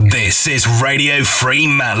This is Radio Free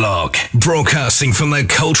Matlock, broadcasting from the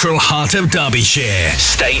cultural heart of Derbyshire.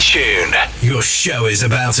 Stay tuned. Your show is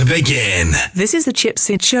about to begin. This is the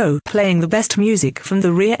SID Show, playing the best music from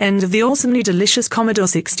the rear end of the awesomely delicious Commodore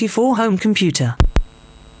 64 home computer.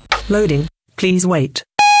 Loading. Please wait.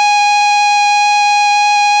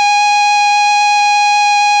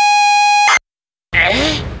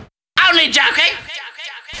 Only joking.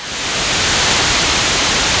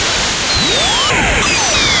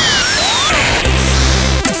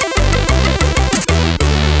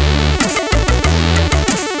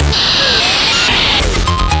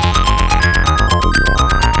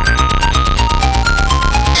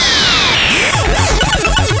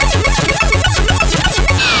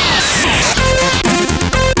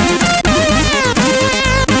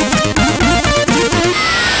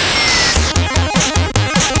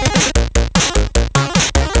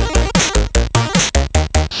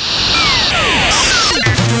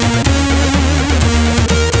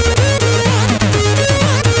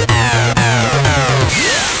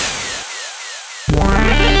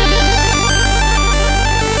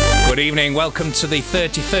 Welcome to the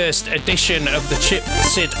 31st edition of the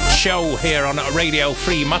SID Show here on Radio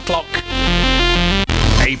Free Matlock.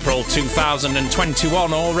 April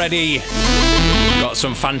 2021 already. Got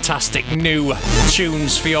some fantastic new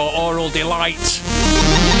tunes for your oral delight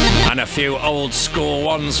and a few old school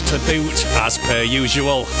ones to boot, as per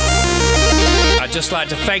usual. I'd just like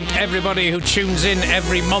to thank everybody who tunes in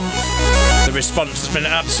every month. The response has been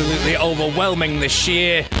absolutely overwhelming this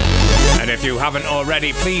year. And if you haven't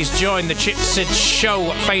already, please join the SID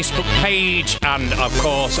Show Facebook page and, of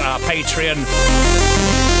course, our Patreon.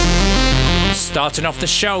 Starting off the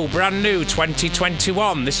show, brand new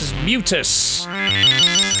 2021, this is Mutetus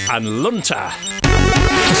and Lunta.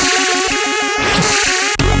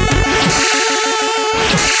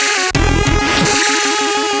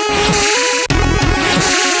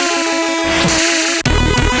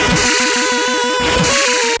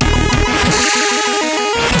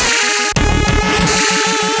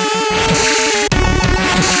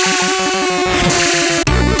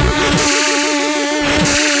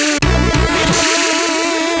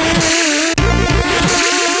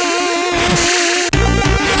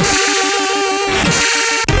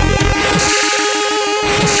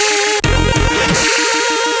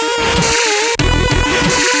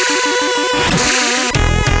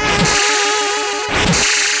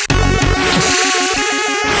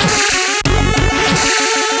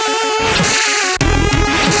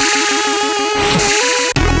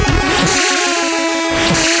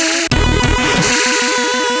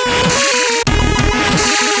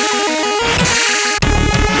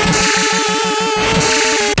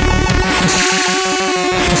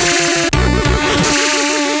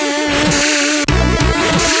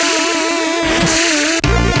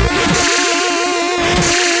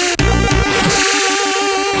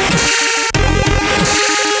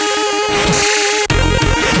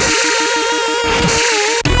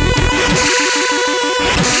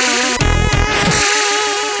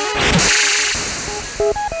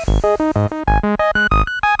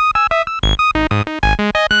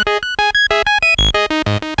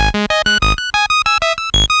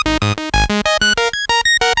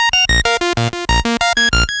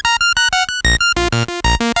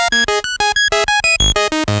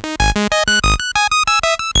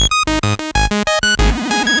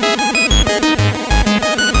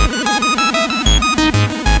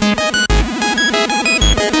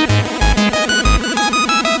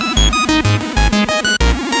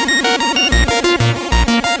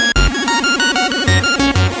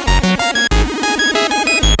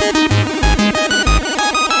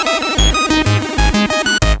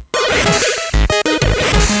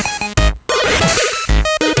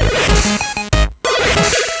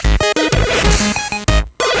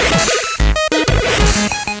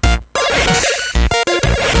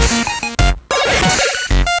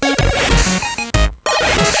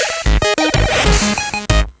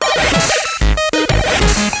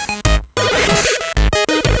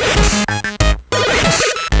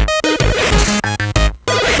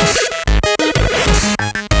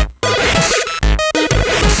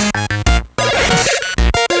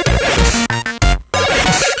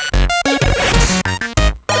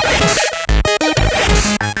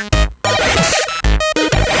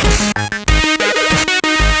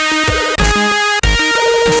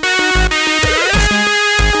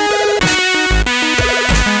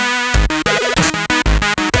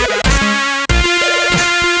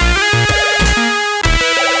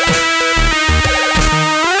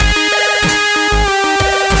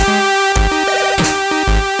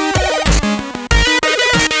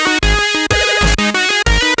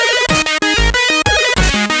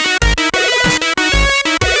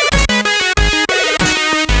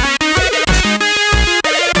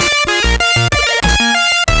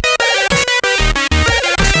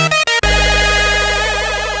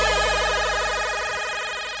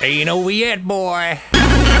 Ain't over yet, boy.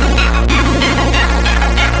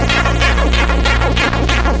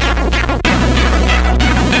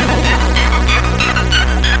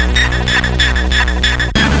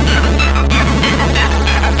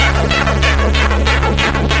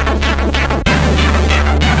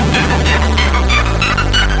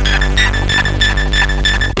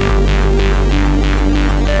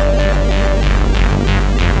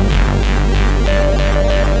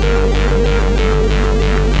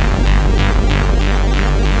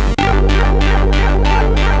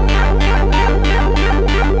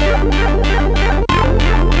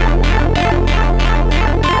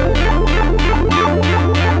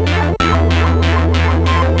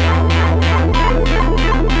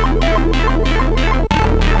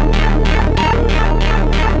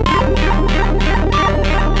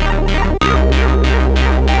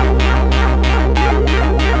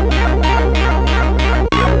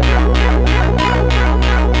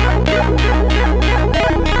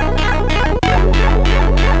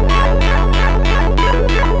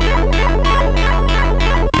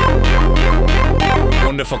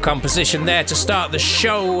 Composition there to start the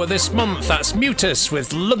show this month. That's Mutetus with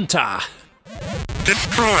Lunta.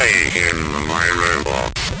 Destroy him, my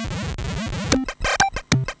robot.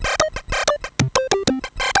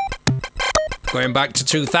 Going back to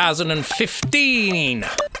 2015.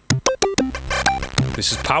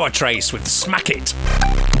 This is Powertrace with Smack It.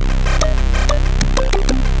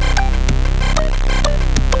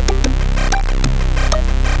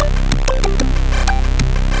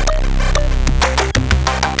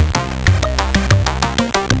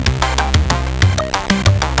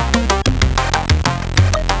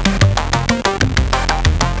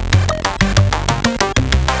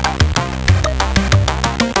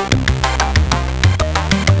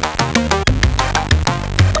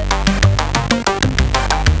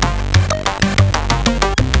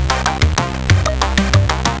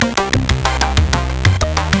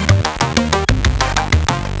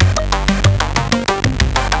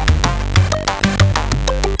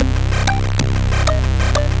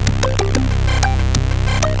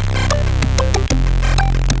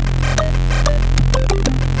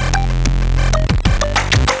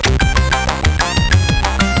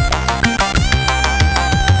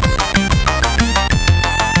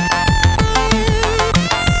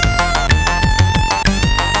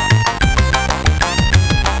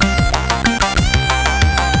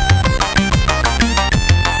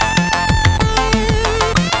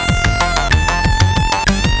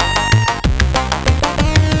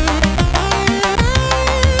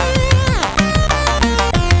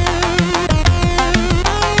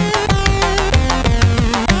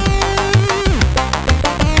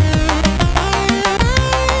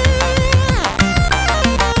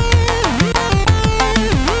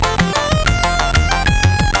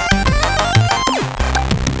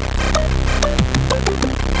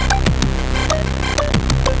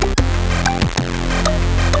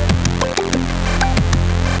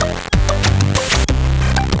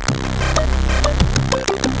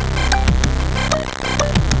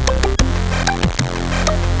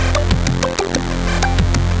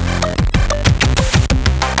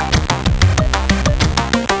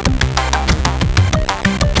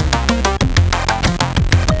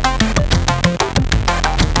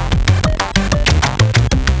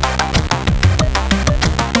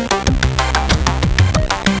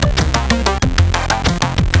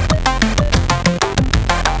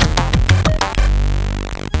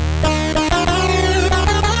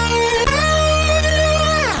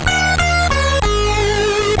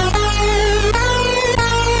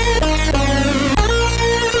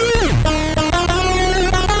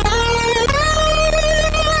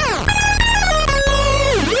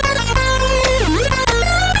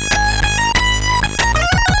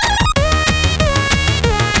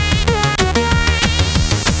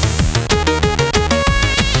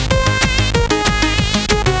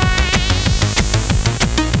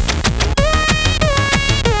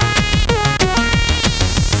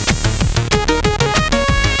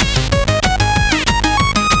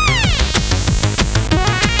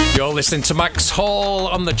 Listening to Max Hall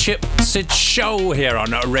on the Chip Sid Show here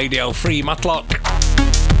on Radio Free Matlock,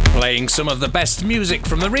 playing some of the best music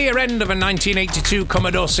from the rear end of a 1982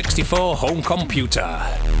 Commodore 64 home computer.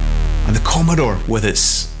 And the Commodore, with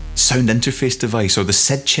its sound interface device, or the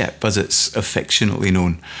SID chip as it's affectionately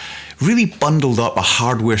known, really bundled up a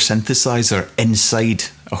hardware synthesizer inside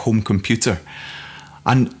a home computer.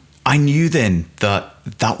 And I knew then that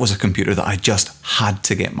that was a computer that I just had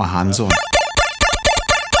to get my hands on.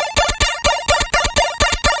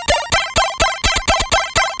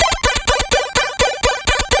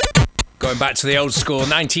 Going back to the old school,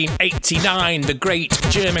 1989, the great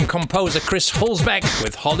German composer Chris Hülsbeck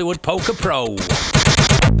with Hollywood Poker Pro.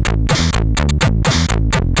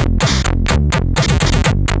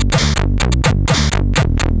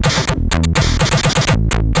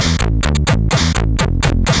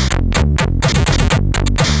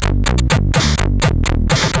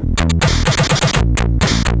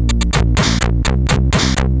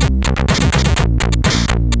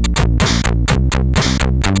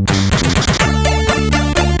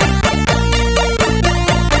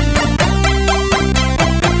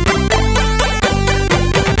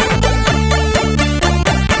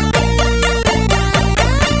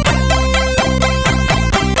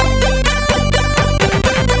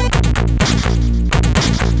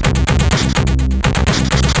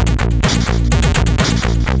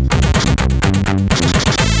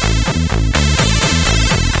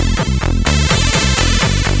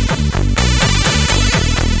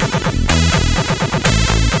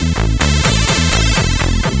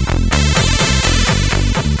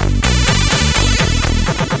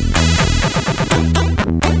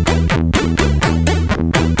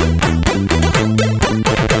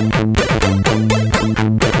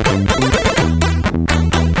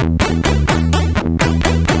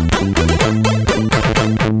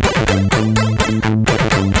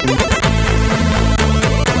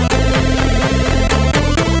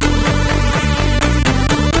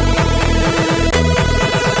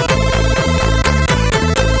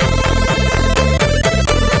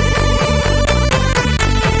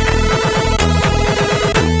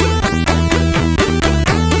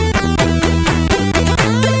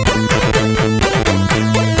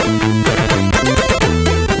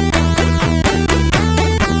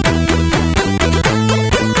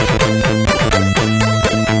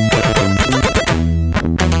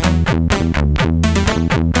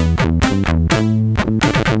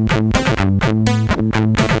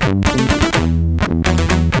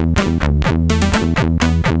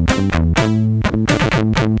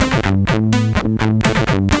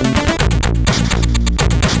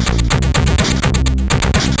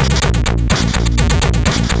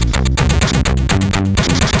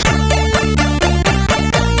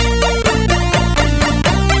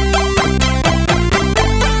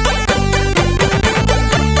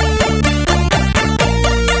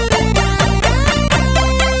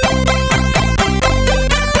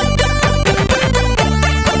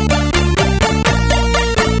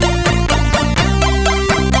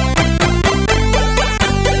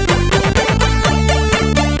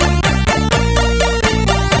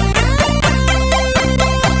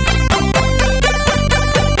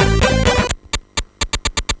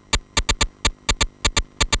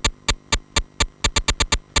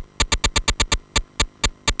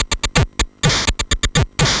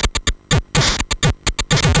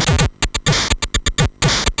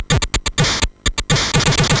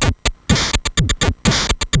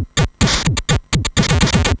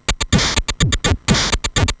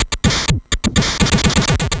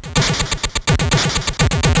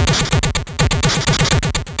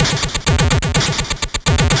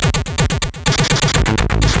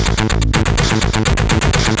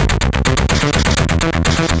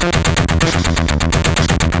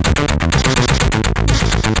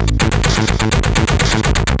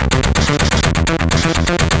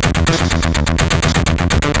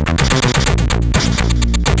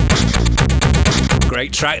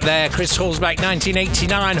 Great track there, Chris Hülsbeck,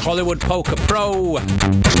 1989, Hollywood Poker Pro.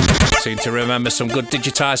 Seem to remember some good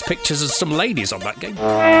digitised pictures of some ladies on that game.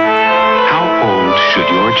 How old should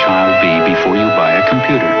your child be before you buy a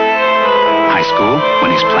computer? High school, when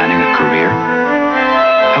he's planning a career?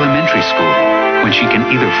 Elementary school, when she can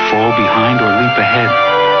either fall behind or leap ahead?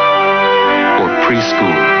 Or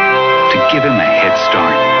preschool, to give him a head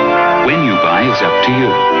start? When you buy is up to you,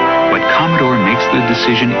 but Commodore makes the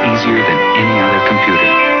decision easier than any other computer.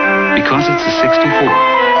 Because it's a 64,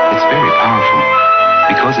 it's very powerful.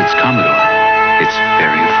 Because it's Commodore, it's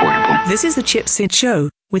very affordable. This is the Chip SID Show,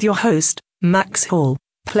 with your host, Max Hall,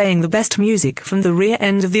 playing the best music from the rear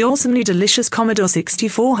end of the awesomely delicious Commodore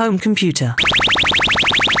 64 home computer.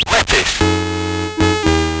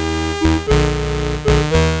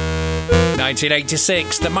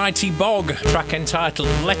 1986, the mighty Bogg, track entitled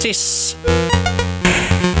Lettuce.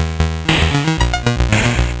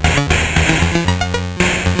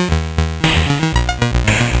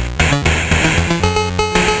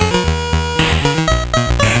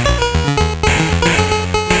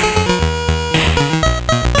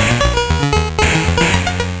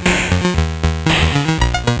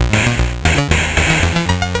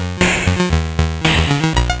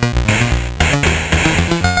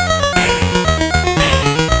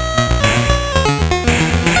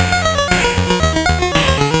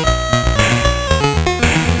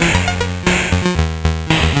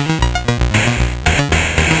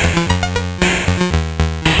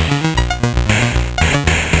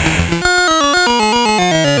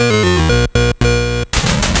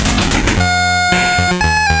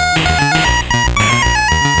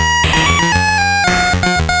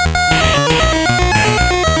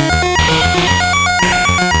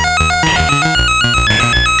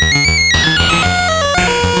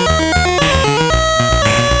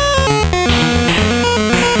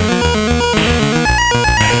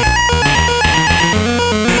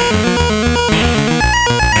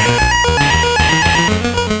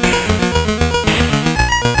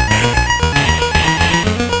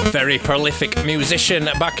 Very prolific musician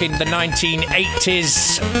back in the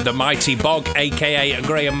 1980s, the mighty Bogg, aka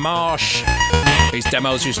Graham Marsh. His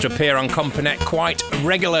demos used to appear on Companet quite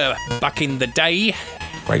regular back in the day.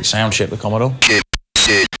 Great sound chip, the Commodore.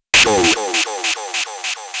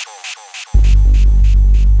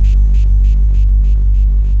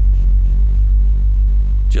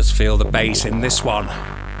 Just feel the bass in this one.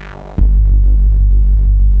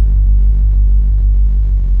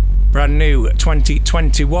 Brand new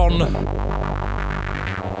 2021.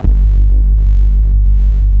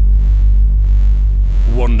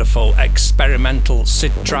 Wonderful experimental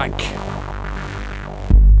SID track.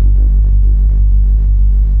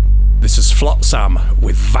 This is Flotsam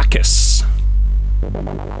with Vacuus.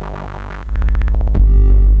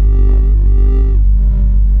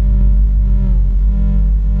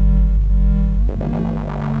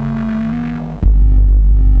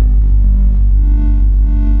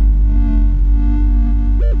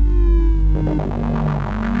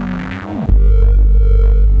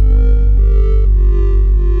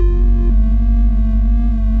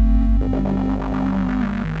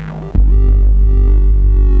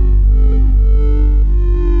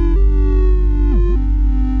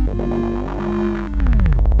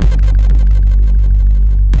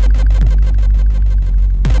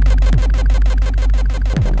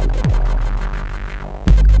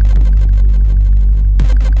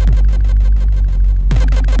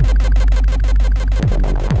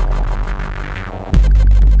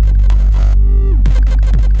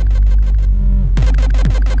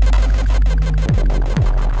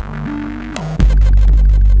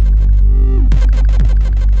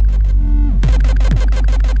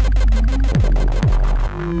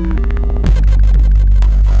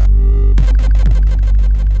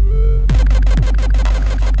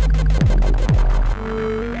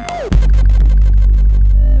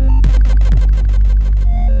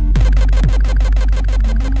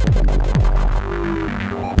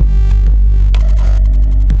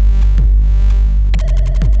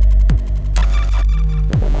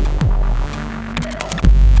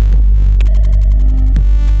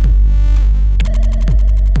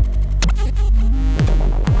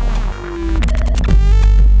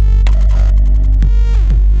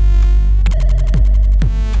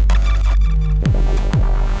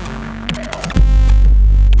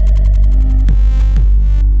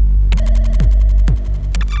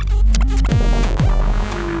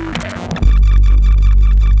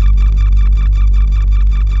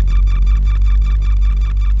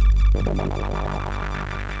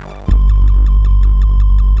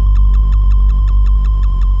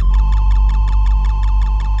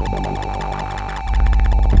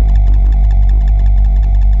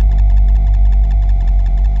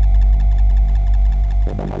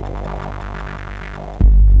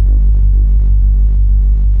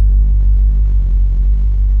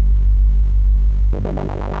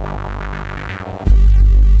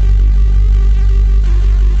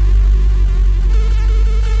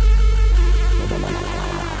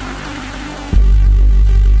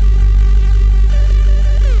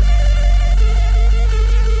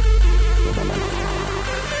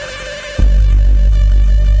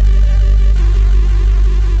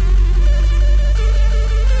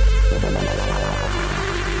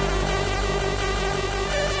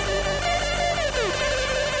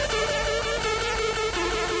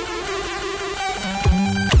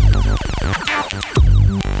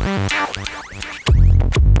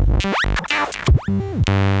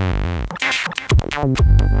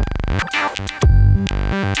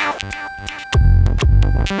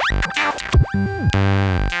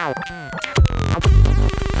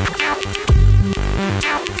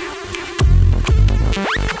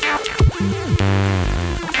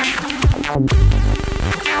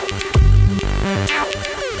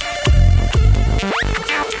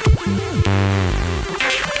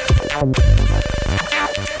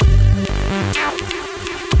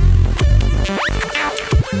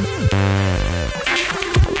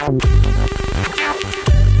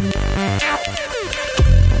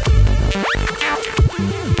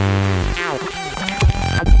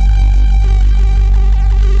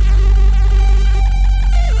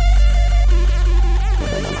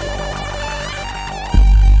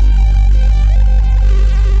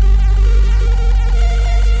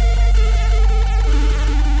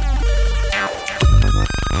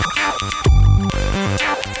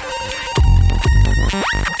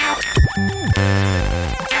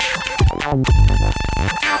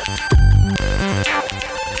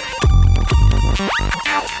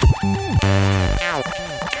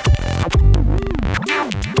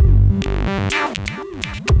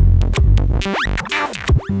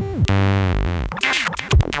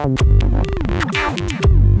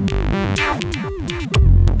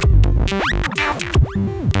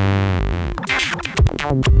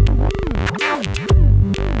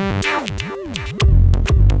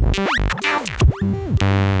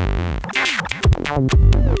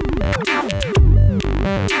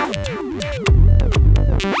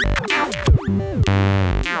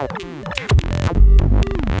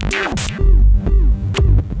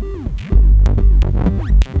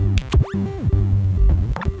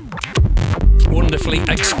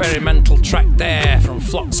 experimental track there from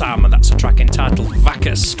Flotsam, and that's a track entitled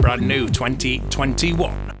Vacuus, brand new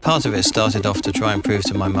 2021. Part of it started off to try and prove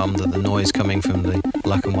to my mum that the noise coming from the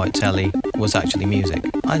black and white telly was actually music.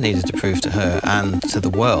 I needed to prove to her and to the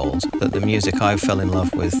world that the music I fell in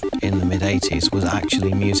love with in the mid-80s was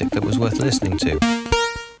actually music that was worth listening to.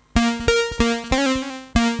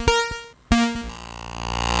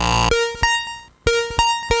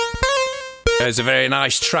 There's a very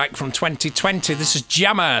nice track from 2020. This is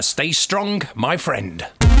Jammer, Stay Strong, My Friend.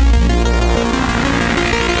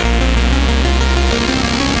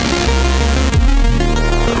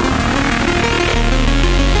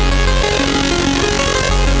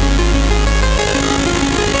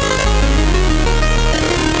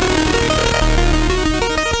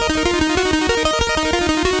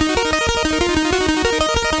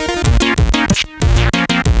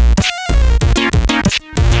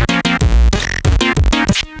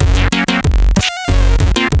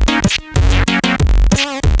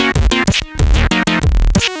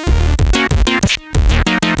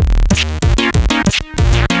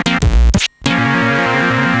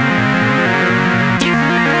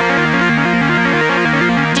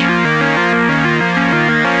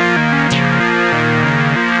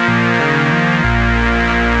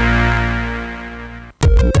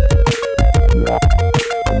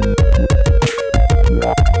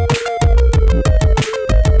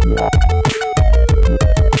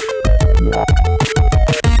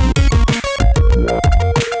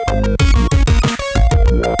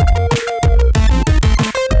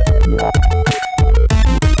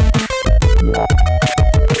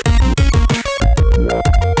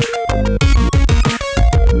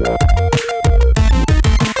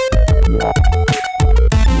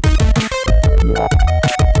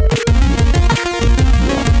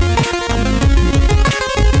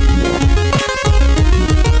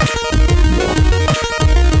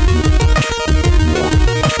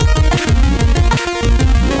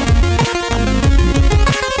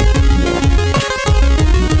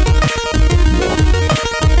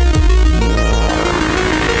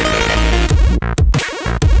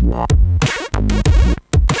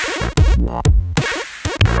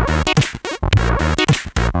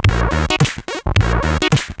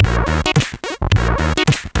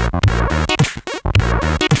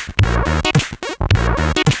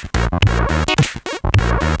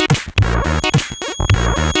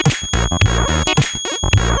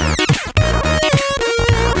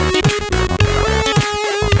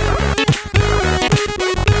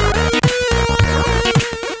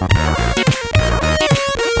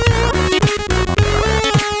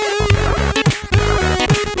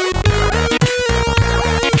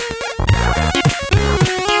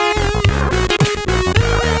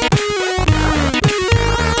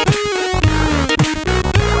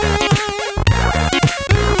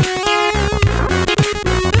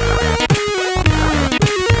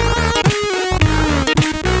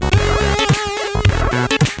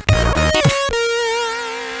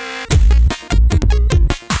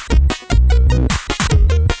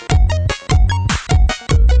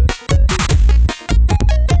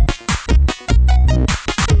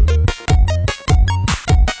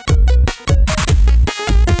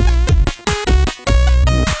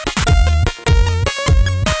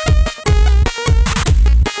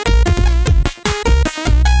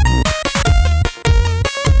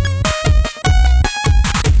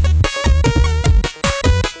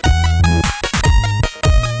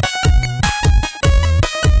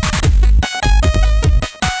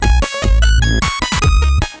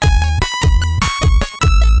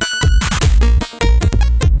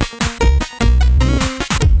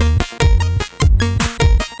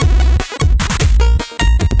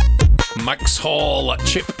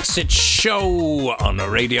 Chip Sit Show on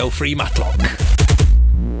Radio Free Matlock.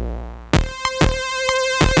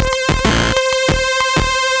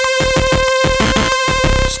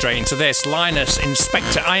 Straight into this, Linus,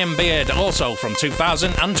 Inspector Ironbeard, also from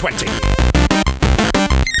 2020.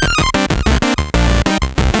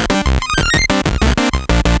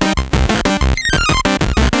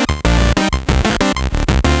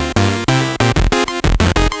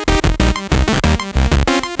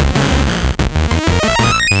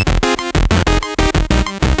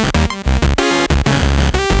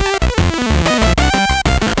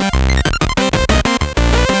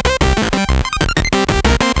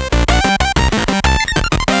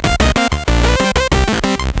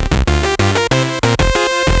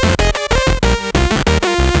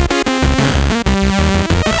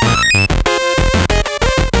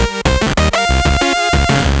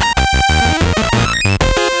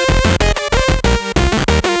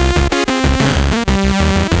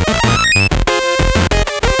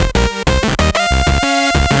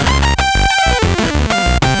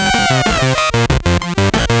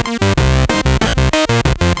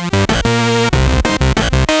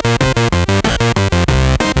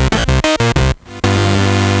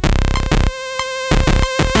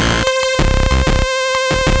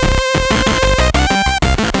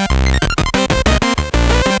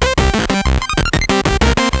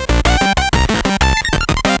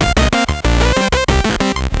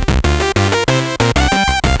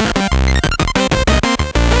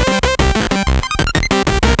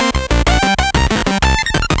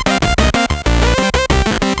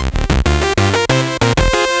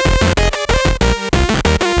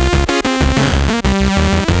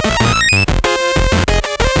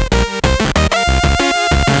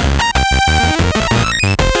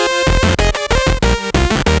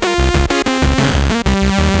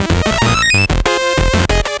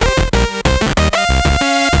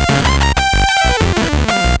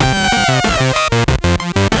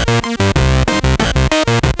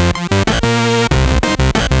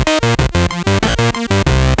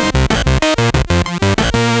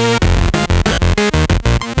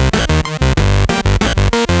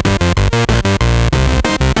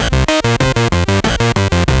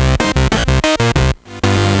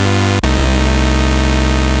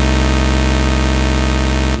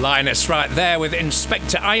 there with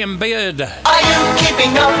Inspector Ironbeard. Are you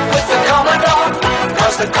keeping up with the Commodore?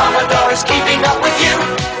 'Cause the Commodore is keeping up with you.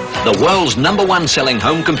 The world's #1 selling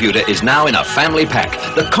home computer is now in a family pack,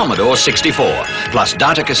 the Commodore 64, plus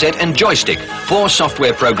data cassette and joystick, 4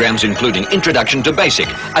 software programs including Introduction to Basic,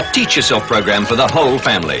 a teach yourself program for the whole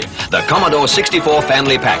family. The Commodore 64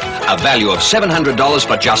 Family Pack, a value of $700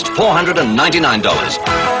 for just $499.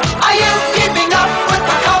 Are you keeping up with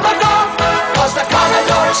the Commodore? 'Cause the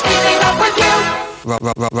Commodore is keeping up with you.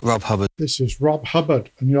 Rob Hubbard. This is Rob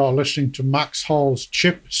Hubbard, and you're listening to Max Hall's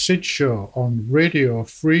Chip SID Show on Radio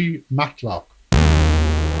Free Matlock.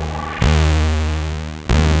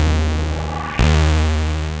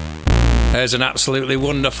 There's an absolutely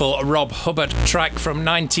wonderful Rob Hubbard track from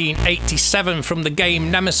 1987 from the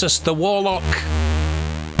game Nemesis the Warlock.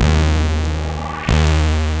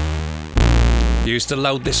 Used to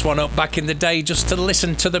load this one up back in the day just to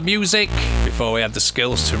listen to the music, before we had the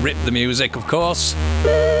skills to rip the music, of course.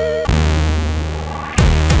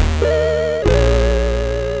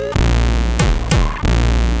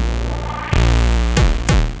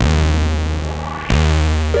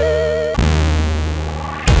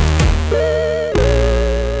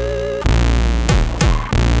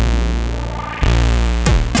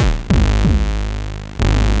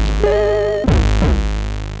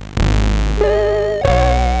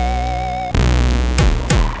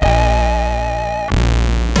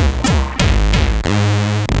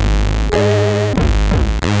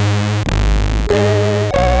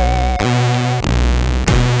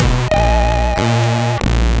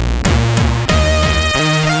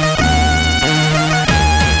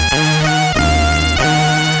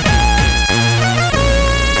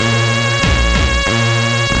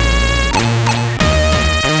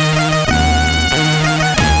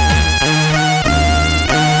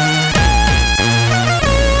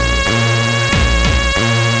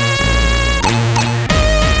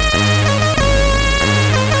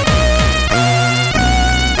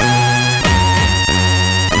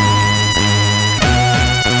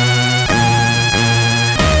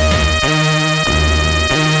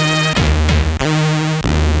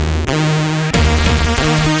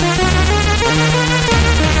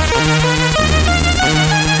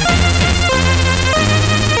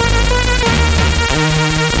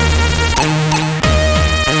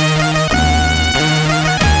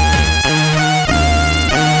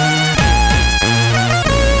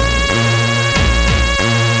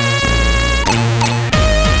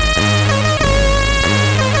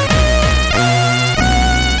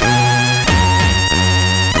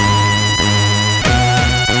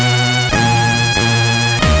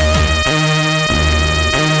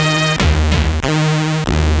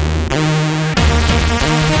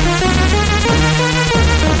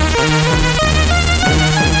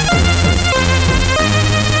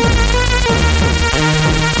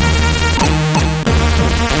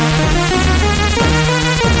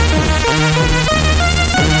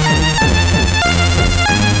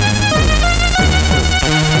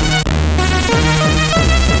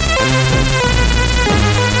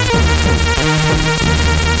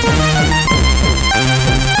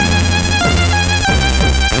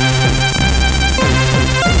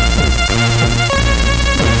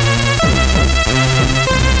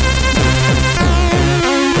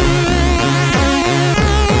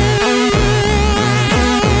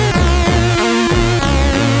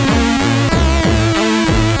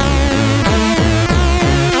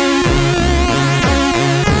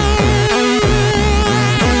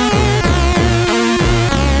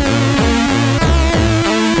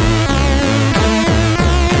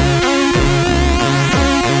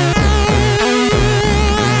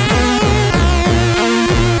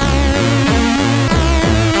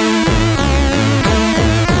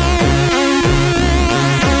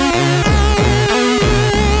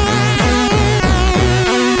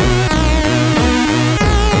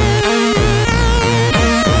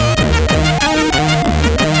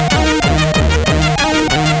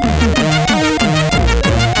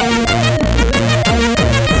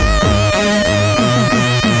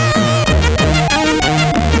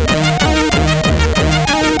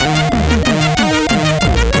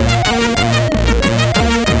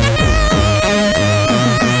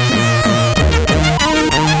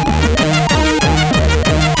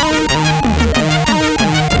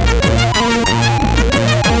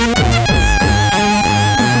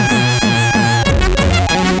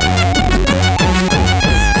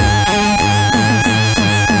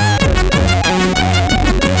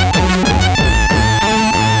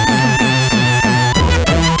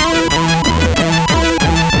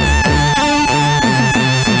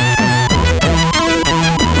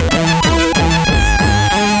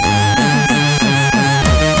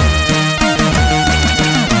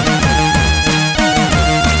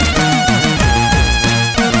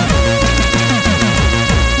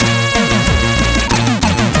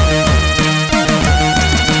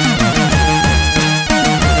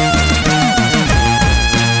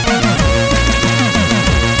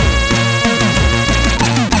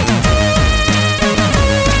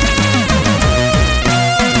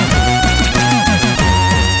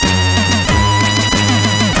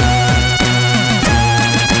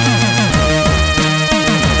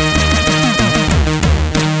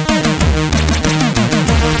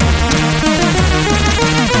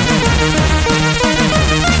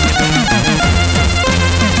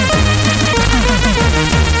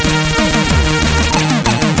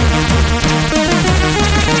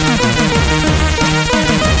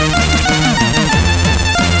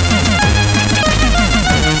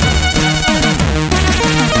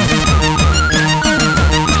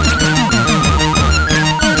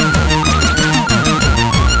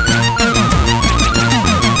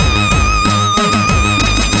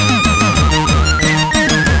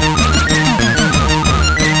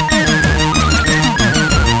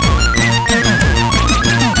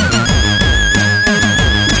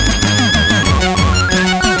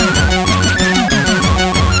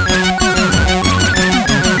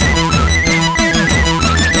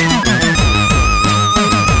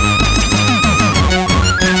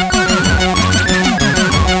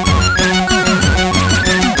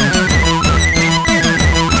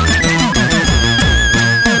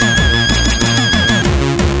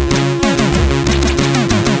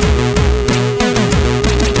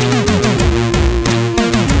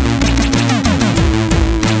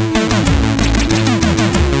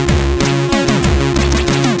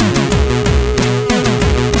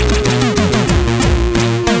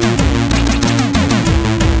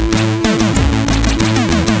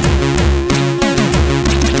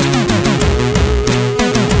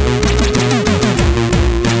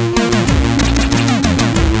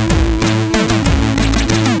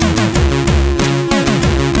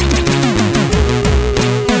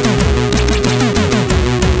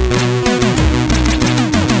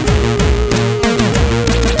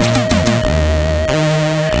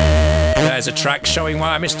 a track showing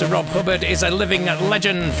why Mr. Rob Hubbard is a living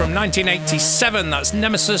legend from 1987. That's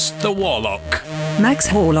Nemesis the Warlock. Max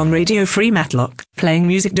Hall on Radio Free Matlock, playing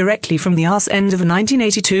music directly from the arse end of a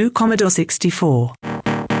 1982 Commodore 64.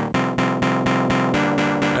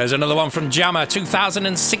 There's another one from Jammer,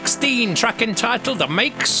 2016, track entitled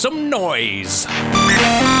Make Some Noise.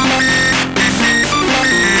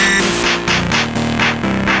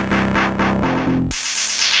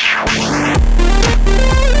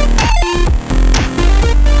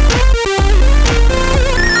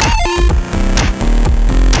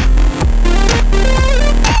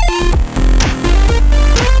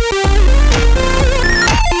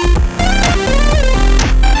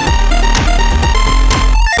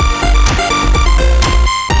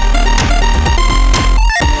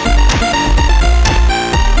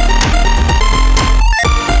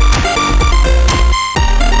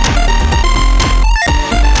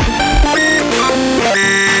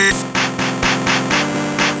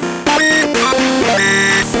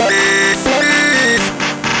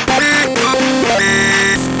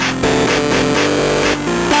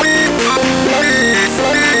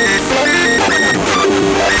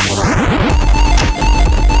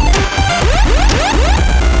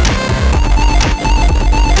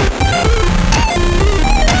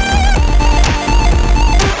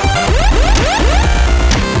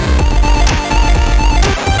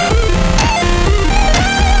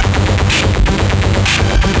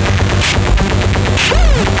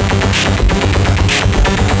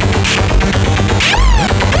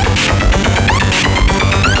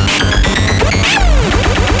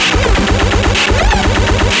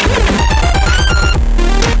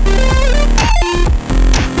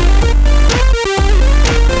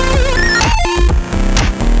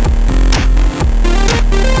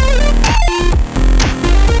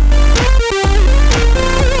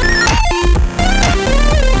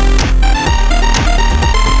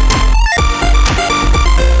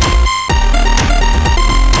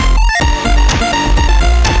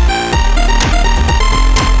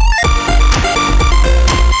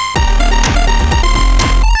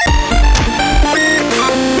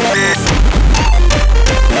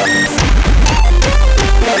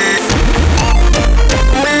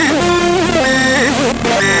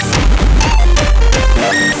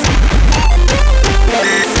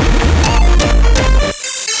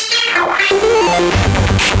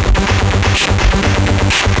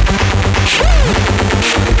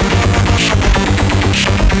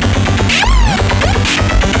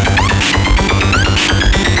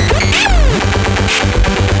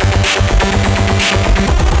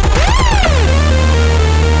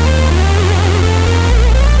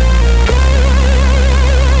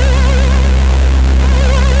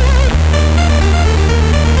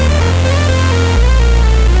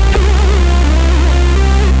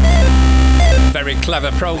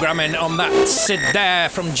 Clever programming on that SID there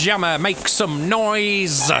from Jammer. Make some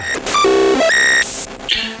noise.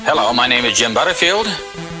 Hello, my name is Jim Butterfield,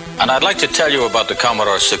 and I'd like to tell you about the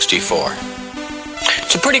Commodore 64.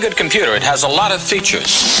 It's a pretty good computer. It has a lot of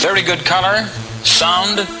features. Very good color,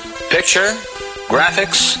 sound, picture,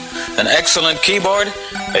 graphics, an excellent keyboard,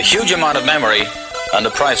 a huge amount of memory, and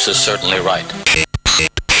the price is certainly right.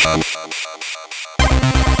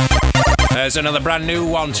 There's another brand new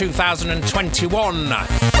one, 2021.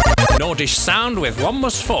 Nordischsound with One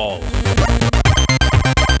Must Fall.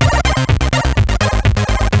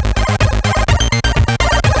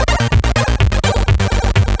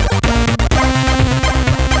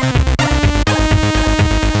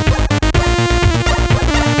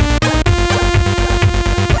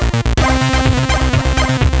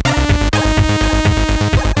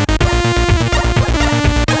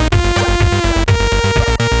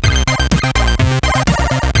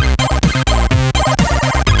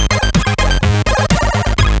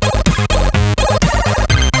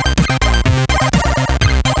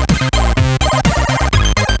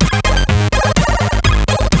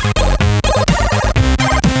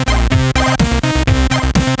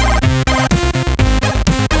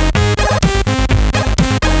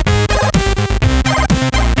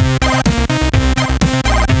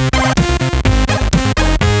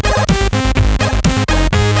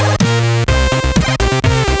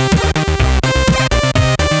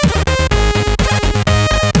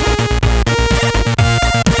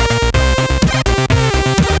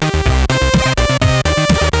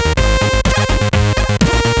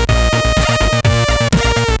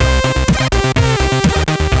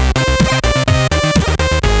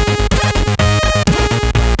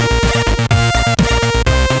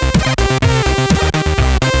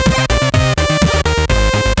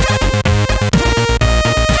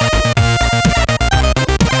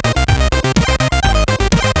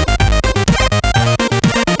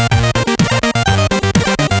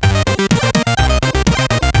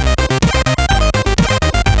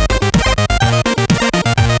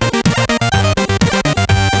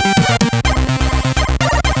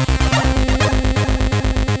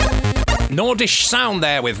 Nordischsound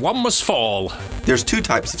there with One Must Fall. There's two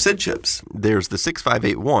types of SID chips. There's the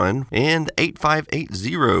 6581 and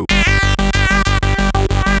 8580.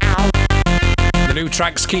 The new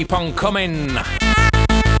tracks keep on coming.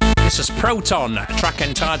 This is Proton, a track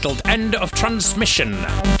entitled End of Transmission.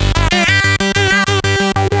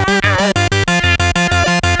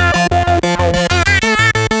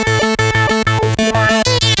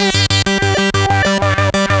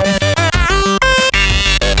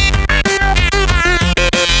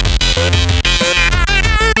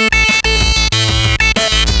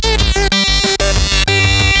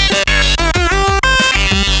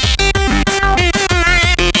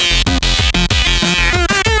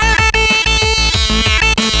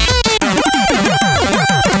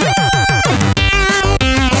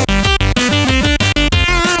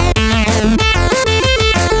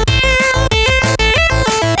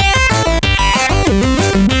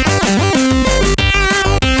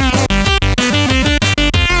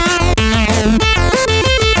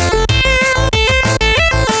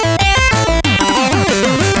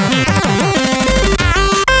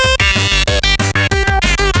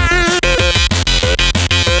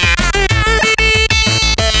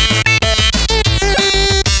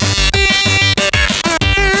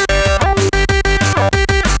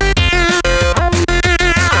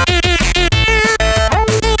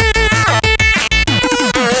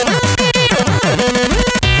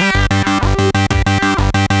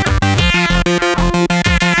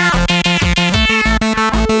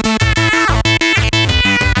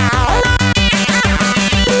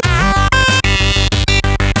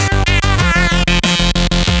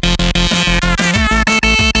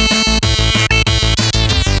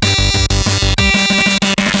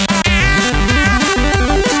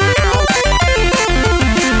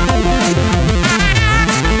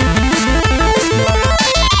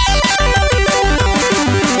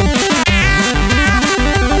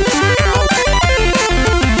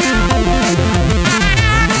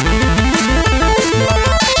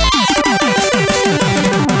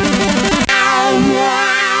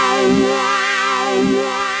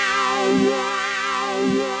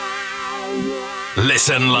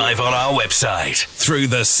 Listen live on our website, through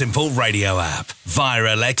the Simple Radio app,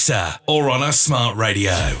 via Alexa, or on a smart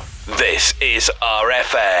radio. This is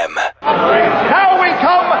RFM. Now we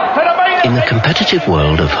come to the main... In the competitive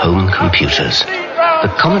world of home computers,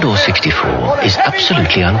 the Commodore 64 is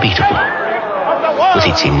absolutely unbeatable. With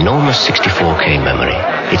its enormous 64K memory,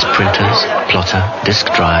 its printers, plotter, disk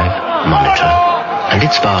drive, monitor, and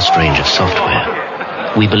its vast range of software,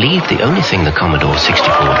 we believe the only thing the Commodore 64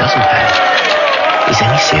 doesn't have is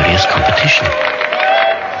any serious competition.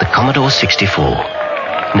 The Commodore 64.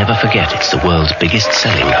 Never forget it's the world's biggest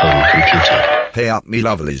selling home computer. Hey up me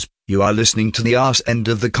lovelies, you are listening to the arse end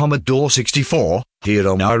of the Commodore 64, here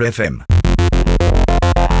on RFM.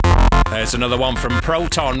 There's another one from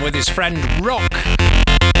Proton with his friend Rock.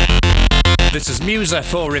 This is Muser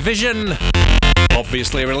for Revision.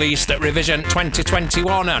 Obviously released at Revision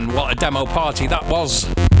 2021, and what a demo party that was.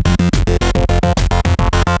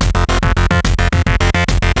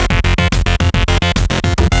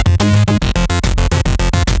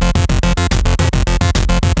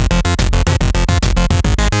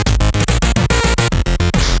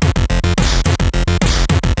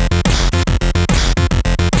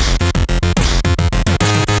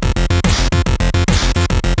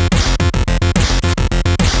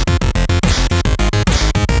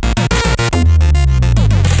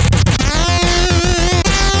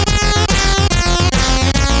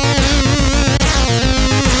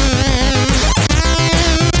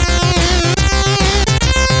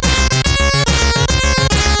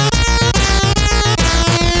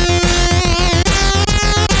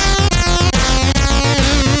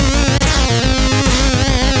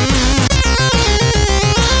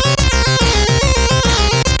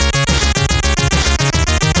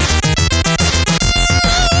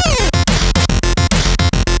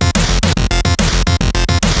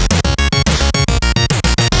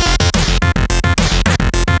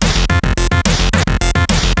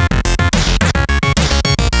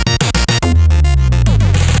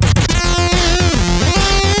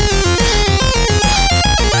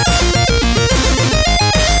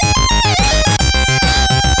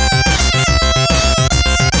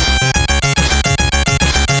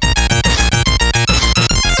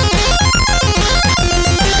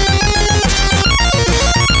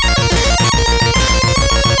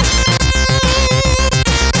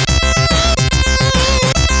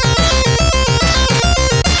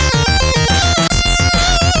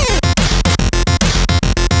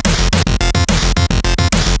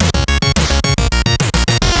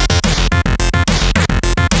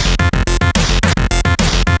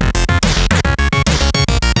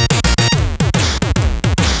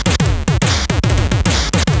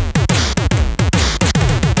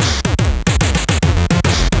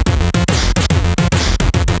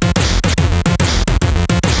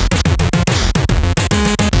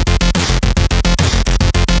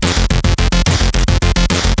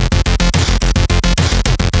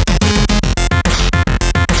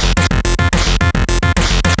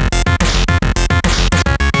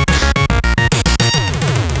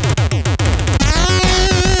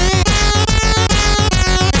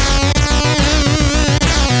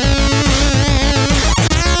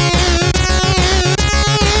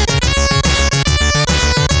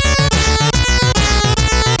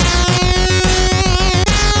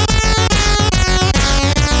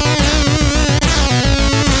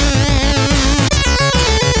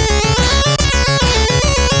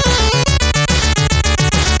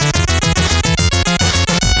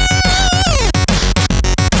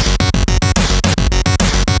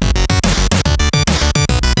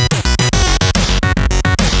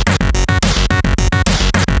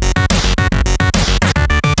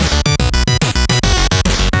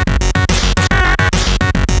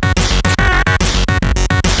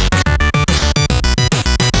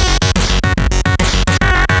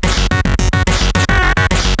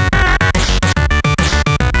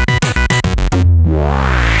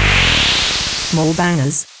 more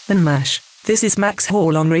bangers than MASH. This is Max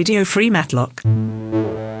Hall on Radio Free Matlock.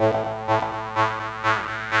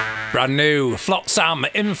 Brand new Flotsam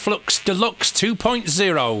Influx Deluxe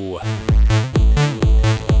 2.0.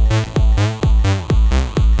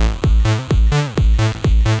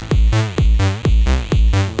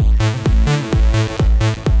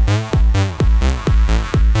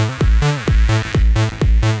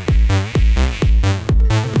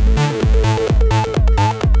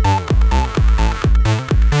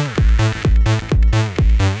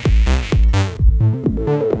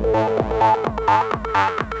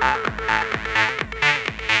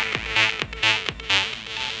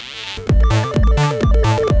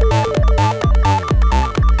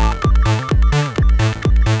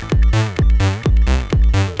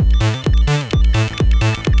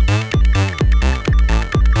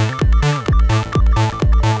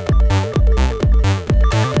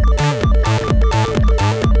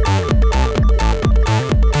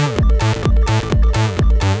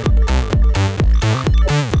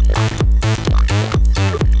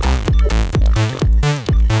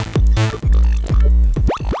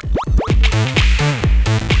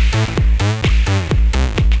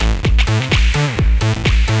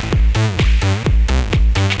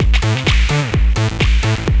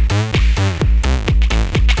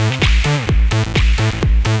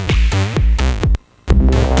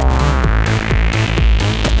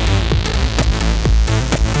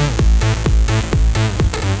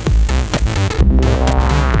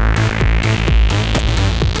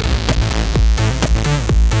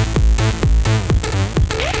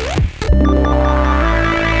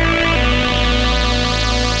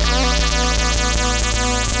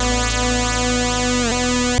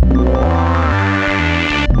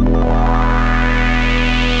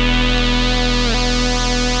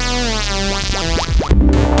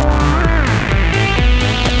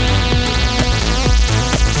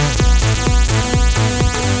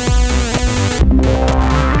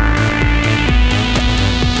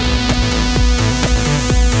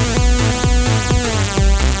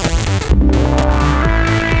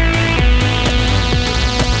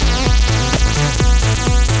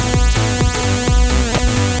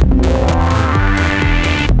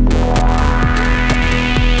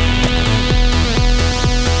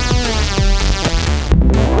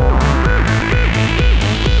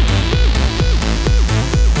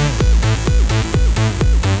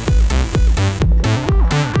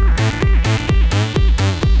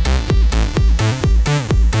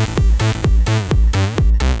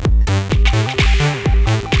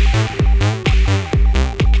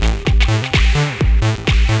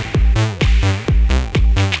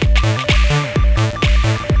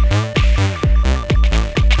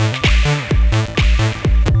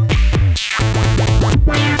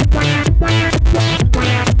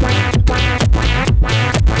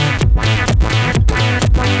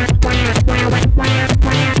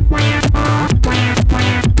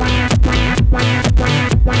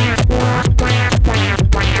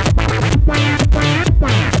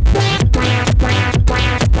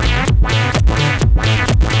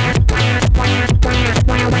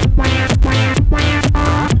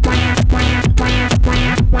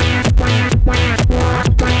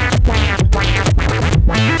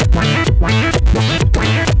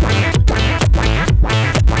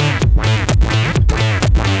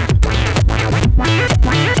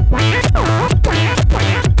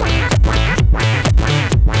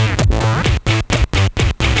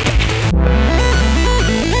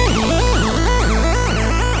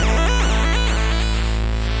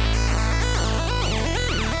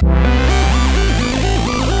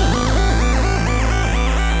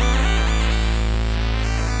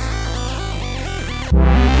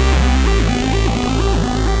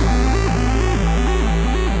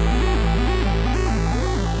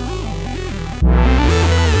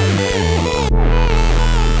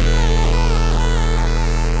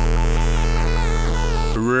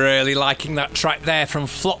 Really liking that track there from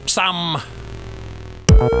Flotsam.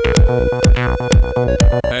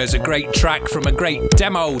 There's a great track from a great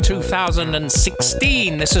demo,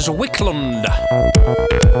 2016. This is Wiklund.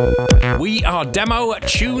 We are demo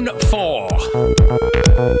tune 4.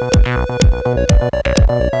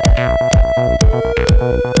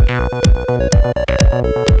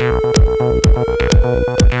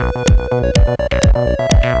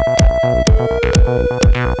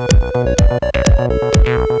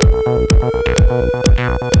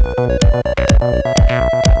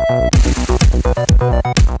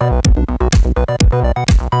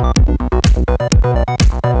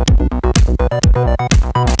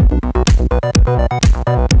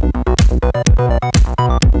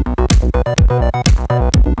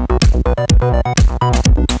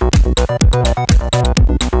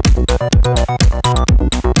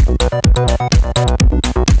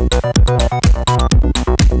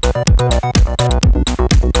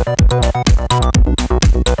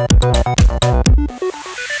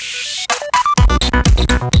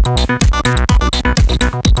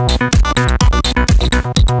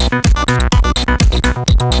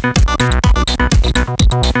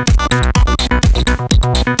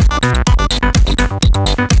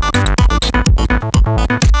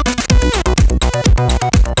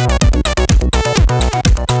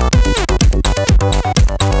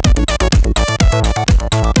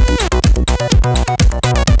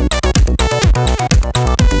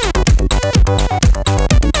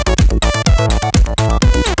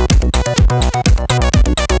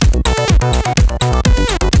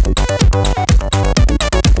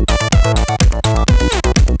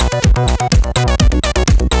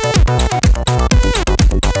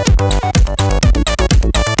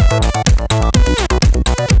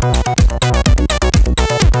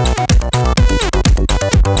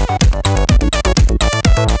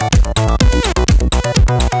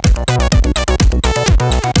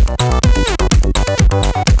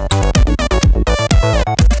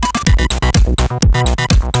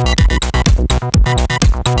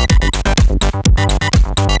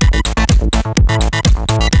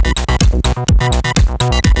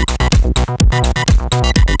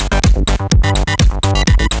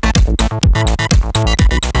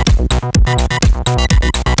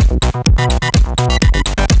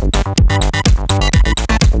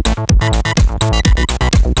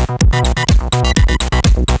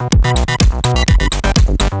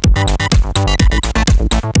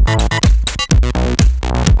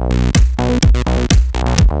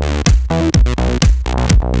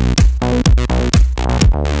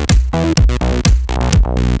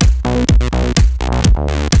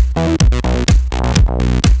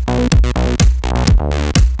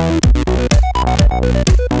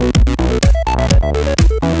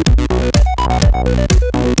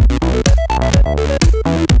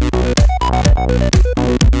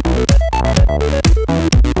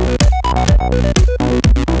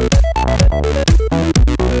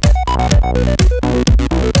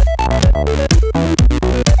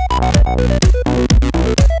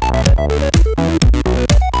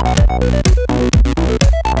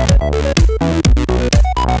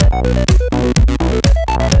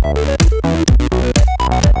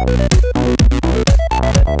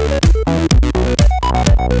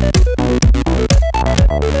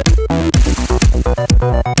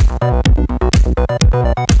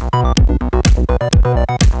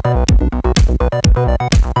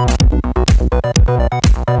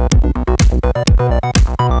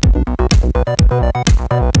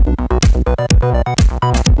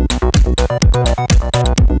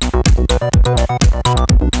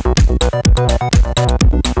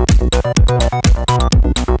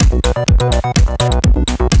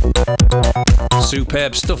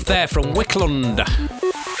 Superb stuff there from Wiklund.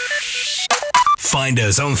 Find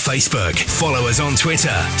us on Facebook, follow us on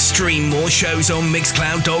Twitter, stream more shows on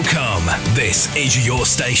Mixcloud.com. This is your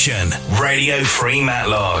station, Radio Free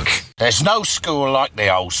Matlock. There's no school like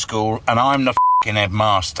the old school, and I'm the f***ing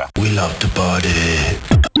headmaster. We love to party.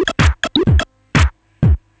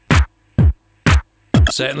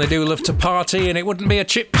 Certainly do love to party, and it wouldn't be a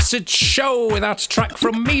Chip Sid show without a track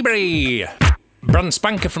from Meebury. Brand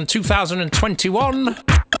spanker from 2021.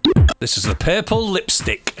 This is the Purple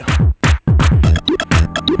Lipstick.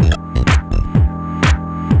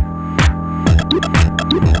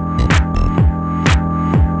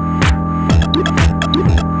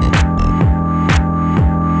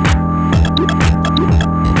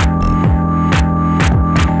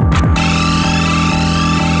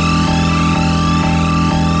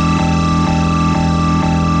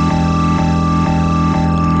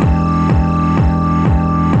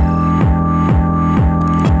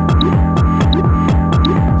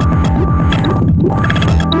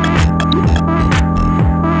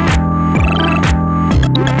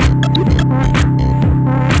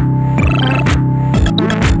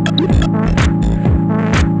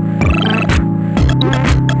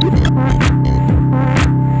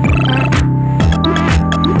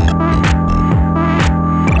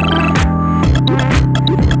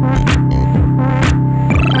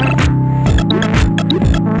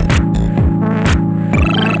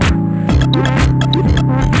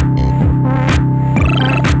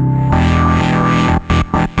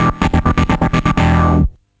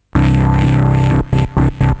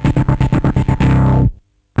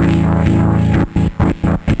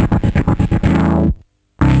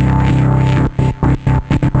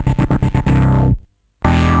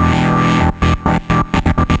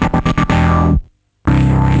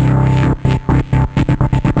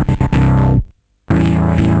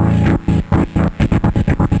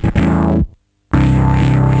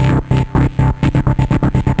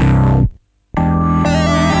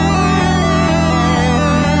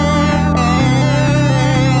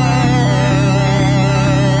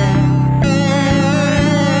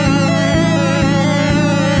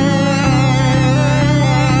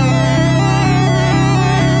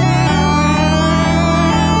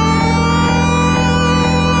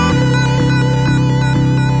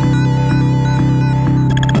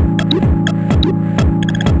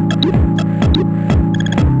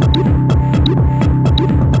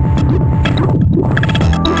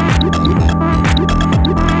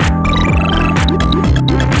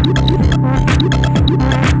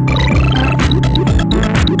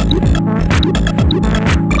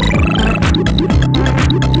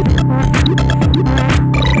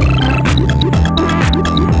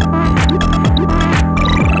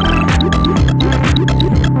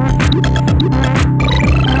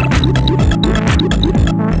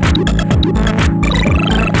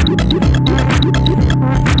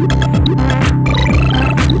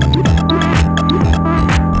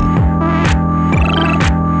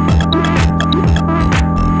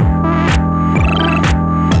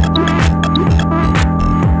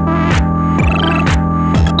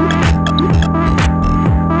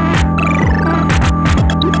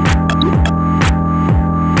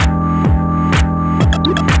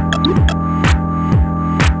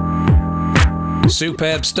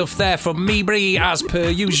 Superb stuff there from Meebury, as per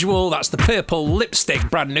usual. That's the Purple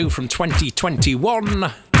Lipstick, brand new from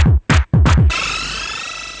 2021.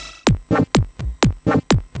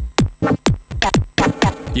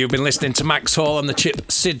 You've been listening to Max Hall on the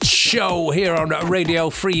Chip Sid Show here on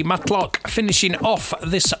Radio Free Matlock, finishing off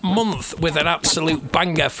this month with an absolute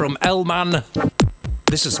banger from L-Man.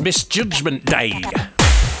 This is Misjudgment Day.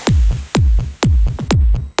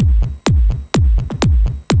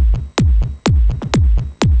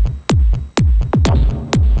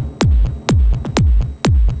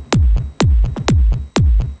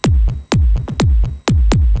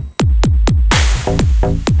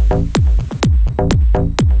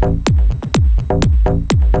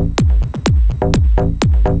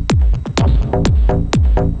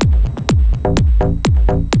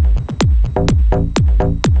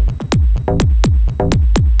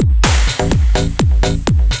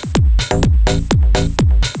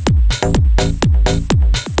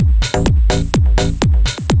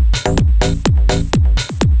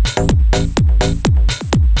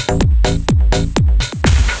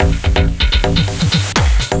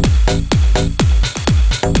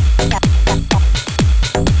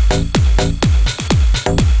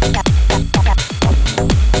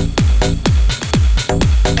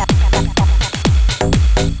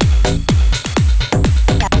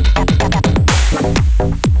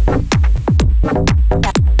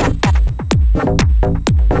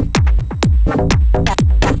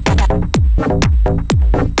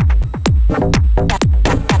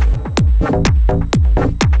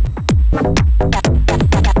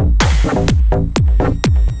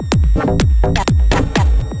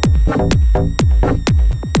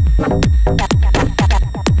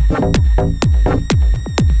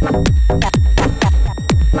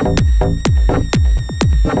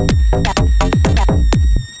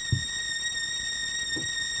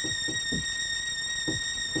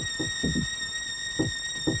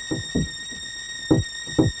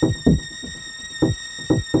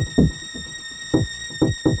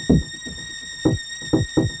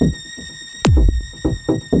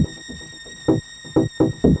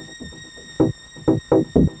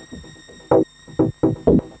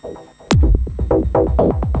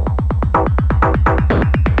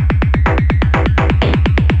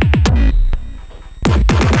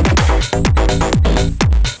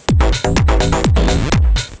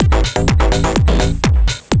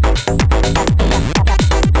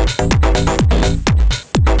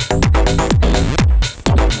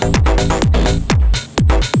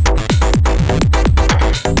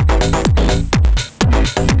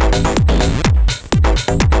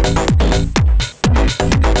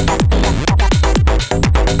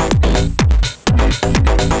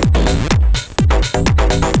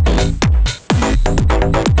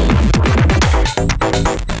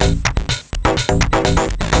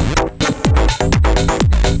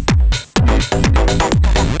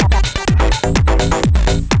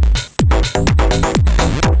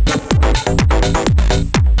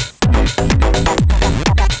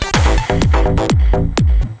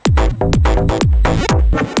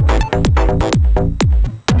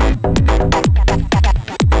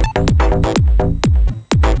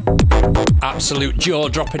 Absolute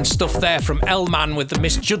jaw-dropping stuff there from L-Man with the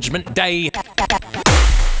Misjudgment Day.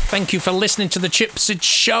 Thank you for listening to the Chip SID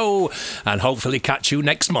Show, and hopefully catch you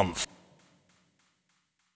next month.